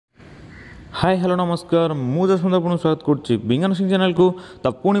Hi hello नमस्कार मु जसवंत आपको स्वागत करुच्ची विज्ञान सिंह चैनल को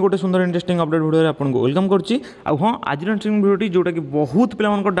तो पुणी गोटे सुंदर इंटरेस्टिंग अपडेट वीडियो आपको वेलकम करुच्ची हाँ आज इंटरेस्टिंग वीडियोटी जोटा कि बहुत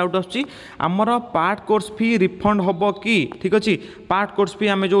पिला डाउट आमर पार्ट कोर्स फी रिफंड हम कि ठीक अच्छे पार्ट कोर्स फी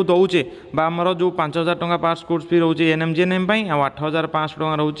आम जो दौचे आमर जो 5,000 टंका पार्ट कोर्स फी रोचे एनएमजीएनएम आ 8,500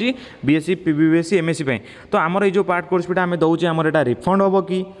 टंका रोचे बीएससी पीबीएससी एमएससी तो आमर ये पार्ट कोर्स फीटा आम दौचे आमर एटा रिफंड हम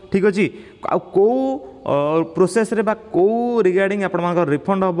कि ठीक अच्छे कौ प्रोसेस रे बा को रिगार्डिंग आपण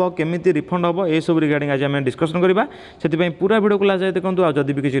रिफंड हम केमी रिफंड हम ये सब रिगार्डिंग आज आम डिस्कसन करवा से पूरा वीडियो को लाए देखो आ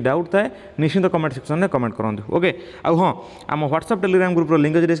जदि भी किसी डाउट थाए निश्चित कमेंट सेक्शन में कमेंट करूँ ओके हाँ आम व्हाट्सएप टेलीग्राम ग्रुप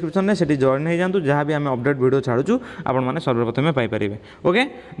लिंक अच्छे डिस्क्रिप्शन में से जॉइन हो जातु जहाँ भी आम अपडेट वीडियो छाड़ू आपने सर्वप्रथम पाइपर ओके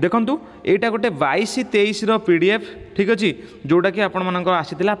देखूँ यहाँ गोटे 22-23 पीडीएफ ठीक अच्छे जोटा कि आपर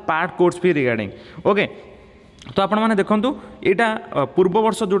आसाला part course fee regarding okay तो आपण मैंने देखूँ यहाँ पूर्व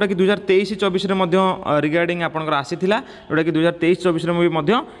वर्ष जोटा कि 2023-24 रिगार्डिंग आपंकर आसीला जोटा कि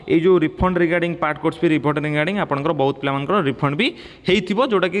 2023-24 ये जो refund regarding part course fee refund regarding आपंकर बहुत पिला रिफंड भी होता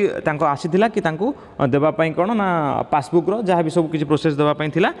जोटा कि आसीला कि देवाई कौन ना पासबुक्र जहाँ भी सब किसी प्रोसेस देवाई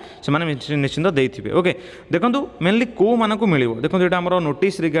से निश्चिंत देते ओके देखो मेनली कौ मानक मिल देखो यहाँ आम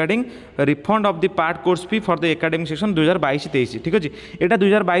notice regarding refund of the part course fee for the academic section 2022-23 ठीक अच्छे यहाँ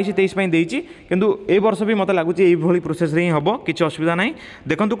 2022-23 देती किंतु ए वर्ष भी मतलब लगुच ये प्रोसेस रे हम किसी असुविधा ना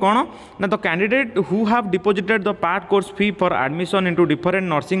देखो कौन ना the candidate who have deposited the part course fee for admission into different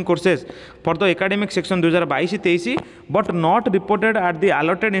nursing courses for the academic section 2022-23 but not reported at the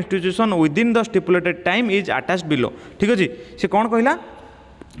allotted institution within the stipulated time is attached below ठीक अच्छे से कौन कहला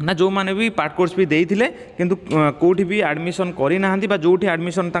ना जो मैंने भी part course भी देते किंतु कौटी भी एडमिशन करना जो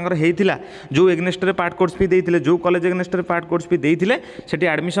एडमिशन होता जो एग्नेस्ट पार्ट कोर्स भी देते जो कॉलेज एग्नेस्ट पार्ट कोर्स भी देते से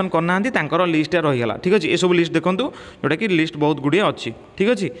एडमिशन करना लिस्ट रहीगला ठीक अच्छे ये सब लिस्ट देखो जोटा कि लिस्ट बहुत गुड़िए अच्छी ठीक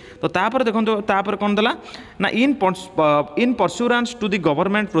अच्छे तो तापर देखो कौन देला ना इन परस्यूरांस to the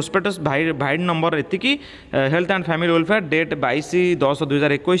government prospectus भाइड number एतिकी health and family welfare date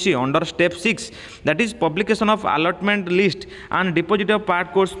 22/10/2021 under step 6 that is publication of allotment list and deposit of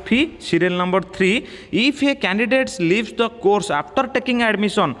part course fee serial number 3 if a candidate leaves the course after taking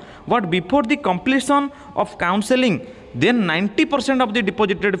admission but before the completion of counseling then 90% of the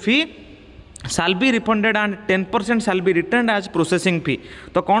deposited fee shall be refunded and 10% shall be returned as processing fee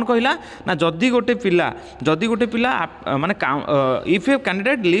तो कौन कहला ना जदि गोटे पिला माने if a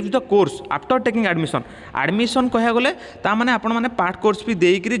candidate leaves the course after taking admission कह गले ता माने आपण माने पार्ट कोर्स फी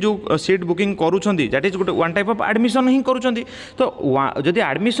देकरी जो सीट बुकिंग करूछंती दैट इज गोटे वन टाइप ऑफ एडमिशन ही करूछंती तो जदि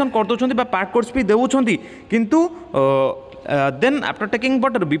एडमिशन कर दोछंती बा पार्ट कोर्स फी देउछंती किंतु then after taking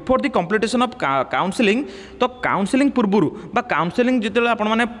but before the completion of counselling तो काउंसलिंग पूर्व काउंसलिंग जिते आप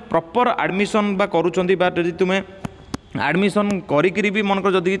प्रॉपर एडमिशन बा करूछंती बा जदि तुमे एडमिशन करी भी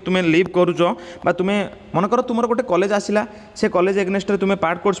मनकर जदि तुम्हें लीव करुच बा तुम्हें मनकर तुम गोटे कॉलेज आसला से कॉलेज एग्नेस्ट तुम्हें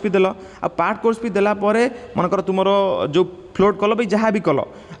पार्ट कोर्स भी देल आ पार्ट कोर्स भी देला मनकर तुम जो फ्लोट कल भी जहाँ भी कल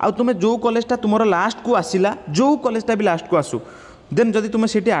आ तुम्हें जो कॉलेजटा तुम लास्ट को आसला जो कॉलेजटा भी लास्ट को आसू देन जदि तुम्हें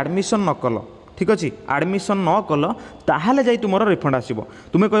सीटी एडमिशन न कल ठीक अच्छे एडमिशन न कल ताहले जाई तुम रिफंड आसो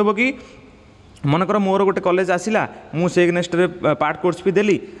तुम्हें कहब कि मनकर मोर गोटे कॉलेज आसला मुझे एग्नेस्ट पार्ट कोर्स फी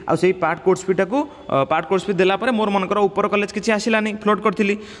देली आ से पार्ट कोर्स फीटा को पार्ट कोर्स फी देला मोर मनकर ऊपर कॉलेज किसी आसलानी फ्लोट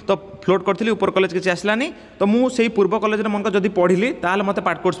करी तो फ्लोट करी ऊपर कॉलेज किसी आसलानी तो मुझे पूर्व कॉलेज मनकर जब पढ़ी ताल मत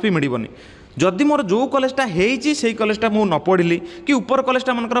पार्ट कोर्स फी मिलनी जदि मोर जो कॉलेजटा होई कॉलेजटा मुझे न पढ़ी कि ऊपर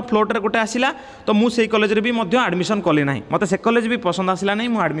कॉलेजटा मनकर फ्लोट रे गोटे आसला तो मुझे कॉलेज रे भी एडमिशन कली ना मत से कॉलेज भी पसंद आसला नहीं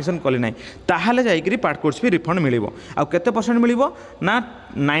मुझे एडमिशन कली ना ताहले जाइकरी पार्ट कोर्स फी रिफंड मिलिबो आ केते परसेंट मिलिबो ना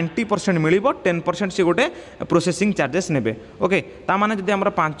 90% मिलिबो 10% से गोटे प्रोसेसिंग चार्जेस नेबे ओके ता माने जदि हमर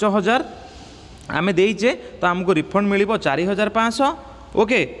 5,000 आमे देइचे तो हमको रिफंड मिलिबो 4,500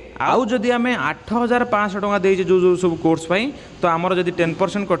 ओके आउ जदि आम 8,500 टंका देइचे जो सब कोर्स पाई तो आमर जदि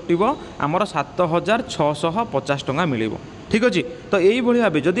 10% कटिबो आमर 7,650 टंका मिलिबो ठीक अच्छे तो यही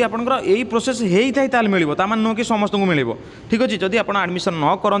भाव जदि आपंकर यही प्रोसेस होता है मिले तामान नुह कि समस्त को मिले ठीक अच्छे जदि आप एडमिशन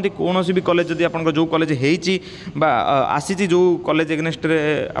न करती कौन भी कॉलेज जदि आप जो कॉलेज हो आसी जो कॉलेज एग्नेस्ट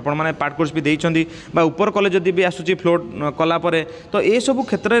आपने पार्ट कोर्स भी देती ऊपर कॉलेज जदि भी आसूँ फ्लोट कलापर तो ये सब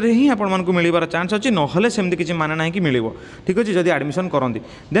क्षेत्र में ही आपको मिलबार चान्स अच्छी ना सेमती किसी माने ना कि मिले ठीक अच्छे जदि एडमिशन करती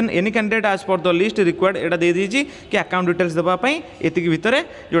देन एनी कैंडिडेट आज पर द लिस्ट रिक्वायर्ड एटा दे दीजिए कि अकाउंट डिटेल्स देवाई एति भितर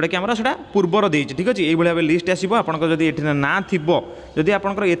जोटा कि आमर से पूर्वर देती ठीक अच्छे ये लिस्ट आसो आप ना थिबो जदि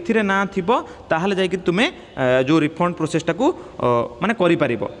आपनकर एथिरे ना थिबो ताहले जाई कि तुमे जो रिफंड प्रोसेसटा को माने करि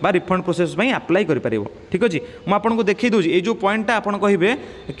परिबो बा रिफंड प्रोसेस पई अप्लाई करि परिबो ठीक अछि म आपनको देखै दोछि ए जो पॉइंटटा आपन कहिबे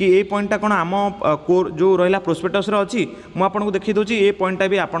कि ए पॉइंटटा कोन आम कोर जो रहला प्रोस्पेक्टस रे अछि म आपनको देखै दोछि ए पॉइंटटा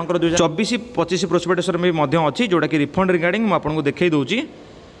भी आपनकर 2024-25 प्रोस्पेक्टस रे मध्य अछि जोटा कि रिफंड रिगार्डिंग म आपनको देखै दोछि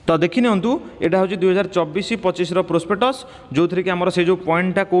तो देखी नियंतु एटा हूँ 2024-25 प्रोस्पेक्टस जो थी कि आमर से जो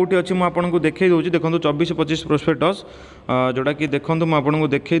पॉइंटा कौटी अच्छी मुझे आपको देखई दूँ देखो 24-25 प्रोस्पेक्टस जोटा कि देखो मुझे आपको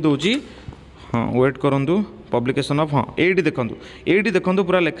देखई दूँ हाँ वेट करूँ पब्लिकेशन ऑफ हाँ ये देखो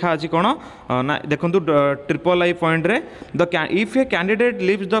पूरा लेखा अच्छी कौन ना देखो ट्रिपल पॉइंट रे the if a candidate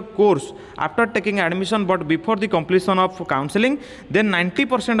leaves the course after taking admission but before the completion of counselling then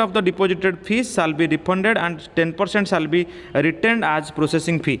 90% of the deposited fees shall be refunded and 10% shall be retained as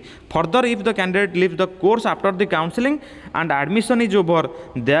processing fee further if the candidate leaves the course after the counselling and admission is over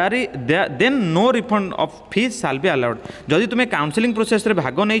then no refund of fees shall be allowed जदि तुम्हें counselling process रे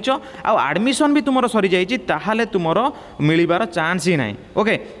भाग नहीं आ admission भी तुम सरी जाइए ताहले तुमर मिलबार चांस ही ना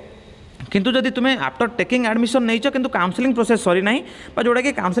ओके किंतु जदि तुम्हें आफ्टर टेकिंग एडमिशन नहीं किंतु काउंसलिंग प्रोसेस सरी ना जोटा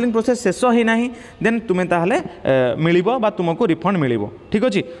कि काउंसलिंग प्रोसेस शेष ही ना देन तुम्हें ताहले मिलिबो बा तुमको रिफंड मिलिबो ठीक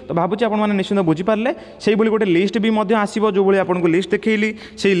अच्छे तो भावुँ आप निश्चित बुझीपारे से गोटे लिस्ट भी आसो जो भाई आपको लिस्ट देखली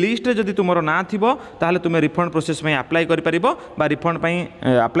से लिस्ट रे जदि तुम ना थी ताहले तुम्हें रिफंड प्रोसेस में अप्लाई कर रिफंड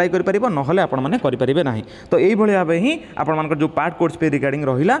अप्लाई कर ना आपने ना तो यही भाव ही आप जो पार्ट कोर्स पे रिगार्डिंग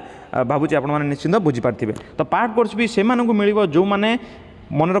रहा भावुँ आप निश्चित बुझीपारे तो पार्ट कोर्स भी से मिल जो मैंने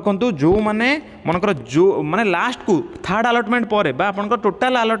मन रखु जो मैंने मनकर जो माने लास्ट को थर्ड अलॉटमेंट पर आपंकर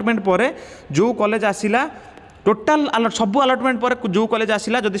टोटाल अलॉटमेंट पर जो कॉलेज आसिला टोटाल सब अलॉटमेंट पर जो कॉलेज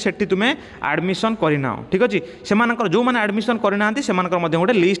आसिला जदि सेठी तुम्हें एडमिशन करना ठीक अच्छे से जो मैंने एडमिशन करना से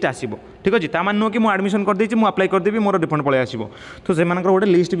गोटे लिस्ट आसो ठीक अच्छे तामान नुह कि मुझे एडमिशन करदे मुझे अप्लाई करदेवी मोर रिफंड पलि आसो तो से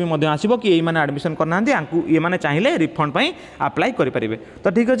गोटे लिस्ट भी आसो कि ये मैंने एडमिशन करना ये मैंने चाहिए रिफंड अप्लाई करेंगे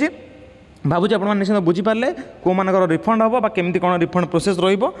तो ठीक अच्छे भावुँ आप निश्चित बुझीपारे कौ मानकर रिफंड हम केमती कौन रिफंड प्रोसेस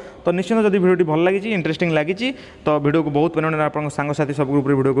तो निश्चित जब भिडियो भल लगी इंटरेस्टिंग लगी तो भिडियो को बहुत परिमाण आप सांगसाथी सब ग्रुप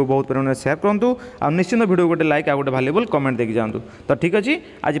भिडियो को बहुत परिमाण शेयर करूँ आ निश्चित भिडियो गोटे लाइक आ गोटे भाल्युबल कमेंट देखी जातु तो ठीक अच्छे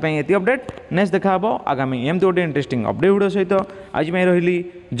आज ये अपडेट नेक्स्ट देखा आगामी एमती गोटे इंटरेस्टिंग अपडेट भिडियो सहित आज रही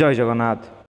जय जगन्नाथ।